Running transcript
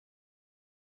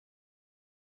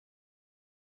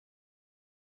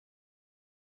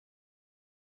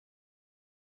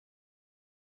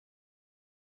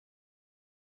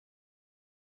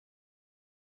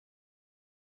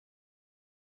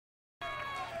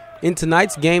In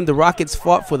tonight's game, the Rockets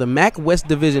fought for the MAC West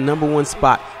Division #1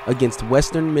 spot against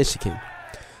Western Michigan.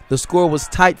 The score was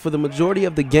tight for the majority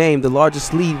of the game. The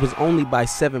largest lead was only by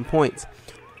 7 points.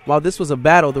 While this was a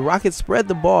battle, the Rockets spread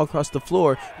the ball across the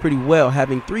floor pretty well,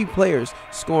 having 3 players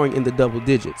scoring in the double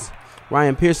digits.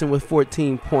 Ryan Pearson with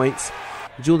 14 points,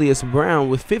 Julius Brown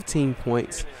with 15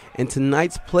 points, and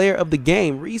tonight's player of the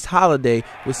game, Reese Holiday,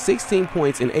 with 16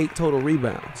 points and 8 total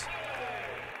rebounds.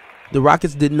 The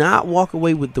Rockets did not walk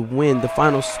away with the win. The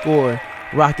final score,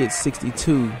 Rockets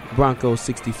 62, Broncos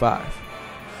 65.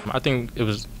 I think it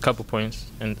was a couple points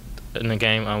in the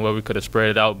game where we could have spread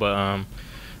it out, but I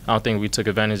don't think we took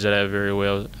advantage of that very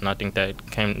well, and I think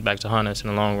that came back to haunt us in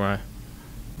the long run.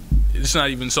 It's not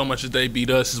even so much as they beat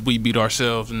us as we beat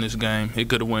ourselves in this game. It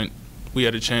could have went. We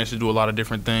had a chance to do a lot of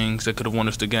different things that could have won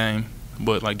us the game,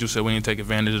 but like you said, we didn't take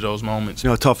advantage of those moments.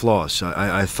 A tough loss.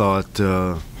 I thought.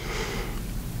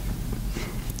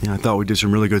 I thought we did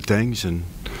some really good things, and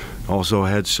also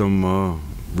had some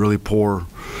really poor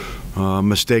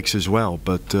mistakes as well.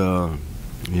 But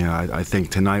I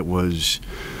think tonight was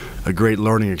a great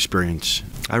learning experience.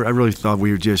 I really thought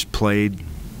we just played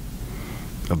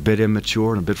a bit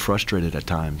immature and a bit frustrated at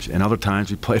times, and other times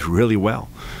we played really well.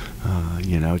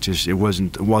 It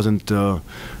wasn't.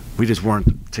 We just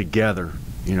weren't together.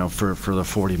 For the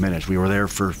 40 minutes. We were there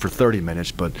for 30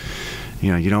 minutes, but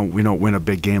we don't win a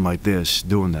big game like this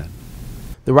doing that.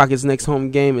 The Rockets' next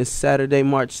home game is Saturday,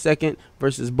 March 2nd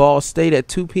versus Ball State at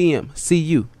 2 p.m. See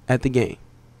you at the game.